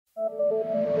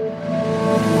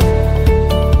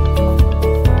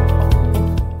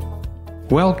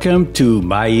Welcome to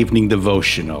My Evening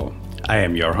Devotional. I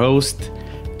am your host,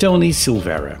 Tony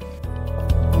Silvera.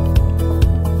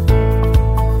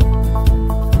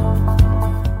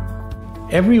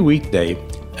 Every weekday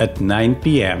at 9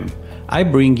 p.m., I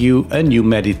bring you a new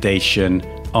meditation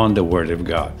on the Word of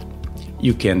God.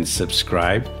 You can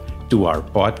subscribe to our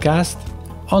podcast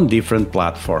on different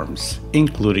platforms,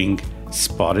 including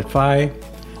Spotify,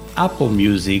 Apple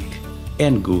Music,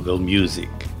 and Google Music.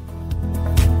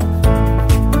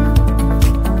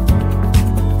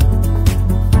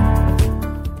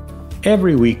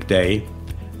 Every weekday,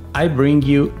 I bring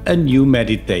you a new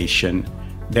meditation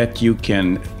that you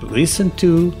can listen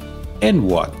to and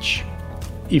watch.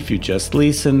 If you just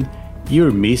listen,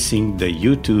 you're missing the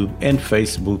YouTube and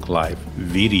Facebook Live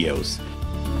videos.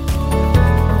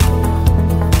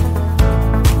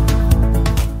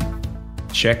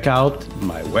 Check out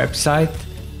my website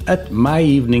at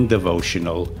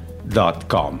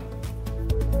myeveningdevotional.com.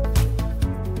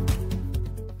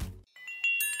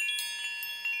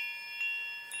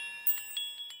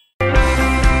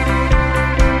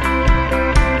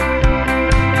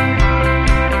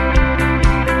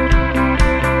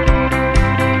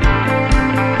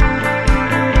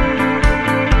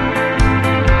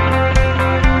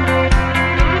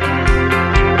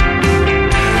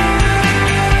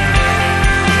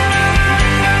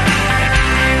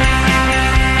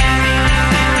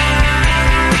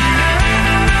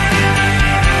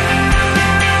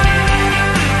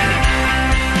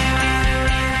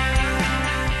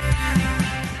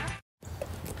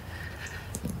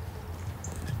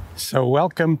 So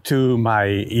welcome to my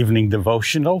evening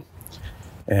devotional,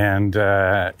 and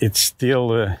it's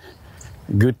still a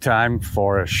good time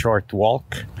for a short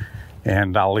walk,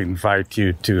 and I'll invite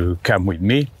you to come with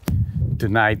me.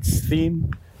 Tonight's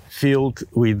theme, filled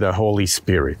with the Holy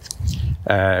Spirit.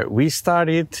 We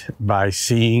started by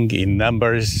seeing in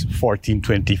Numbers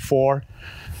 14:24,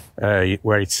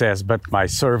 where it says, "But my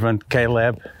servant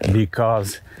Caleb,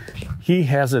 because he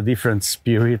has a different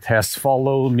spirit, has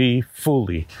followed me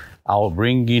fully. I'll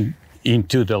bring him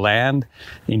into the land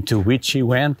into which he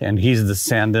went, and his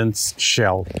descendants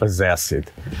shall possess it."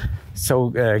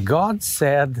 So God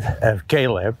said of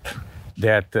Caleb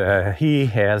that he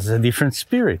has a different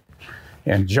spirit,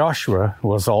 and Joshua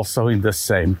was also in the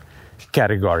same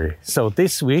category. So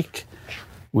this week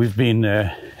we've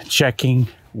been checking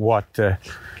what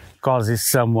causes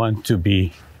someone to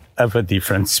be of a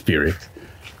different spirit.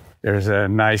 There's a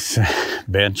nice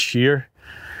bench here,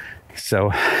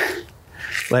 so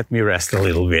let me rest a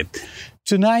little bit.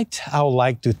 Tonight, I would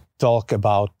like to talk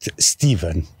about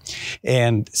Stephen.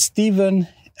 And Stephen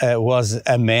was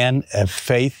a man of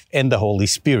faith and the Holy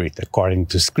Spirit, according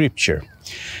to Scripture.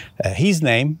 His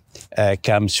name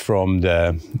comes from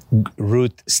the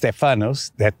root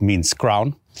Stephanos, that means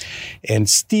crown, and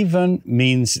Stephen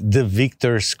means the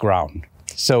victor's crown.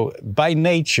 So by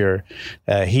nature,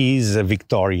 he is a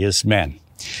victorious man.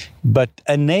 But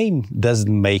a name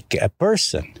doesn't make a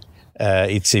person.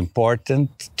 It's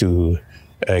important to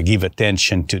give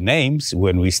attention to names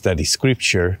when we study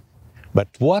Scripture. But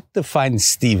what defines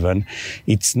Stephen,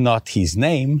 it's not his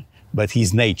name, but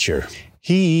his nature.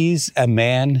 He is a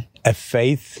man of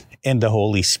faith and the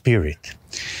Holy Spirit.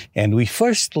 And we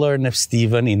first learn of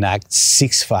Stephen in Acts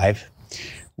 6:5,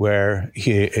 where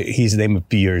his name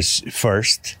appears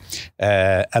first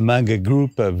among a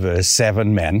group of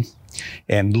 7 men.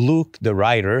 And Luke, the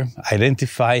writer,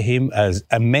 identifies him as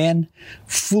a man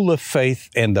full of faith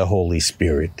and the Holy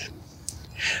Spirit.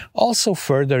 Also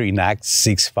further in Acts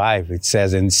 6:5, it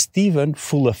says, "And Stephen,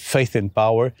 full of faith and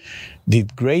power,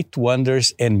 did great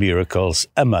wonders and miracles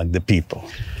among the people."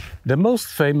 The most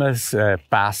famous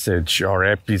passage or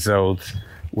episode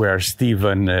where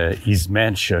Stephen is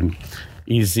mentioned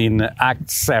is in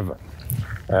Acts 7.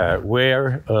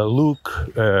 Where Luke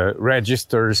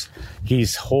registers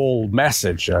his whole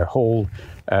message, a whole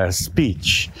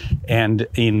speech. And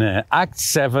in Acts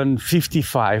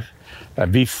 7:55,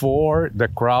 before the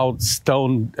crowd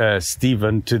stoned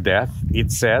Stephen to death,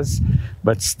 it says,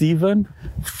 "But Stephen,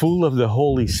 full of the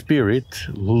Holy Spirit,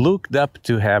 looked up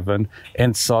to heaven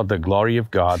and saw the glory of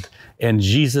God and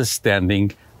Jesus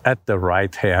standing at the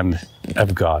right hand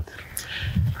of God."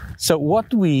 So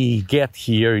what we get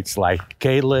here, it's like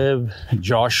Caleb,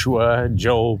 Joshua,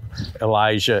 Job,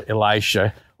 Elijah,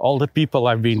 Elisha, all the people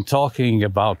I've been talking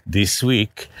about this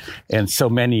week, and so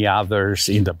many others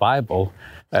in the Bible.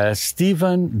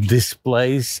 Stephen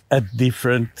displays a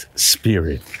different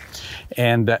spirit.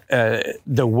 And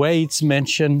the way it's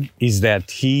mentioned is that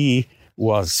he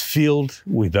was filled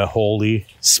with the Holy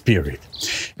Spirit.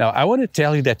 Now, I want to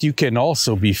tell you that you can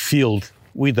also be filled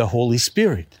with the Holy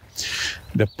Spirit.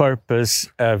 The purpose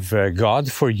of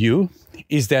God for you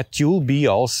is that you'll be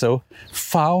also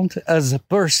found as a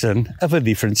person of a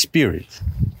different spirit.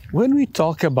 When we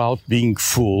talk about being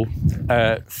full,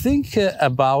 think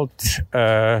about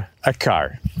a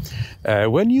car.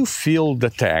 When you fill the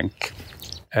tank,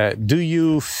 do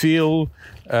you fill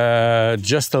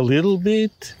just a little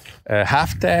bit,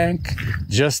 half tank,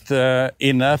 just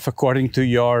enough according to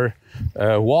your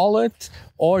wallet,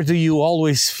 or do you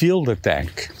always fill the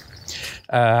tank?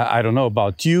 I don't know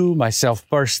about you, myself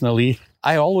personally,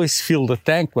 I always fill the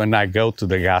tank when I go to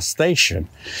the gas station.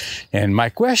 And my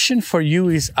question for you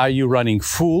is, are you running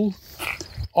full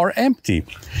or empty?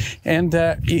 And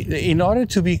in order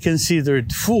to be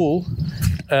considered full,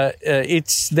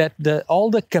 it's that all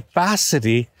the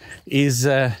capacity is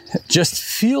just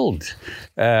filled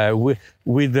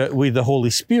with the Holy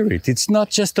Spirit. It's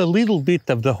not just a little bit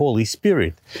of the Holy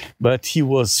Spirit, but he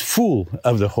was full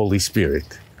of the Holy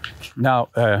Spirit. Now,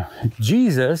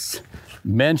 Jesus,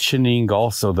 mentioning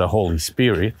also the Holy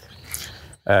Spirit,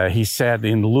 he said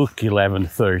in Luke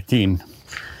 11:13,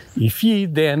 "If ye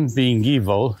then, being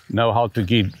evil, know how to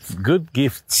give good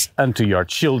gifts unto your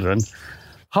children,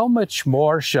 how much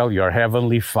more shall your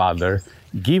heavenly Father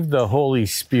give the Holy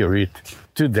Spirit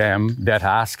to them that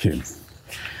ask him?"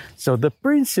 So the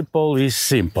principle is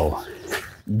simple.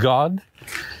 God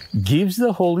gives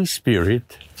the Holy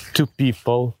Spirit to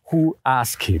people who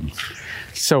ask him.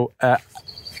 So,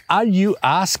 are you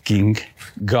asking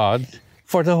God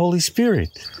for the Holy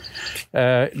Spirit?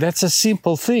 That's a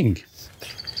simple thing.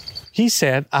 He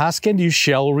said, "Ask and you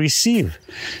shall receive."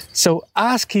 So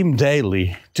ask him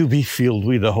daily to be filled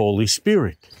with the Holy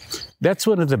Spirit. That's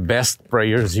one of the best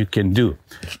prayers you can do.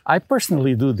 I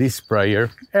personally do this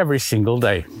prayer every single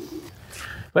day.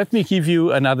 Let me give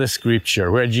you another scripture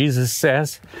where Jesus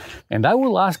says, "And I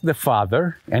will ask the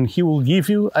Father, and he will give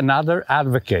you another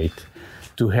advocate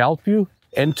to help you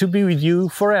and to be with you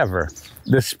forever,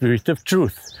 the Spirit of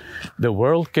truth. The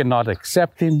world cannot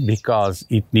accept him because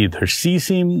it neither sees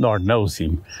him nor knows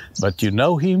him. But you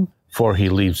know him, for he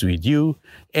lives with you,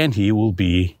 and he will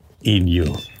be in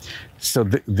you." So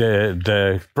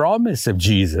the promise of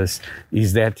Jesus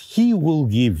is that he will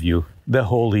give you the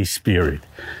Holy Spirit.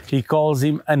 He calls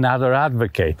him another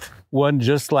advocate, one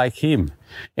just like him.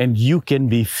 And you can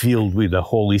be filled with the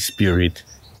Holy Spirit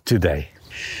today.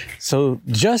 So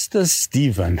just as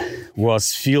Stephen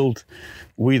was filled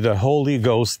with the Holy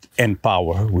Ghost and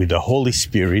power, with the Holy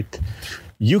Spirit,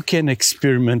 you can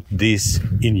experiment this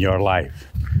in your life.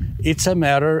 It's a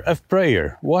matter of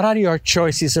prayer. What are your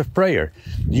choices of prayer?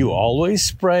 Do you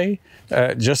always pray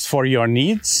just for your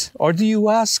needs? Or do you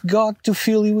ask God to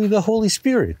fill you with the Holy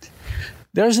Spirit?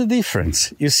 There's a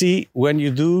difference. You see, when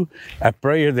you do a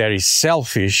prayer that is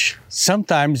selfish,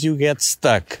 sometimes you get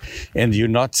stuck and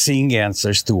you're not seeing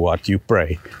answers to what you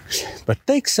pray. But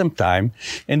take some time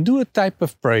and do a type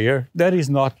of prayer that is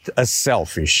not as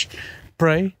selfish.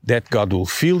 Pray that God will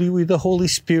fill you with the Holy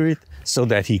Spirit so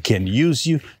that he can use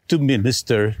you to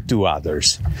minister to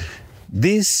others.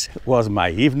 This was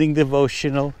my evening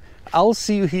devotional. I'll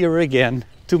see you here again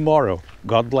tomorrow.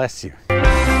 God bless you.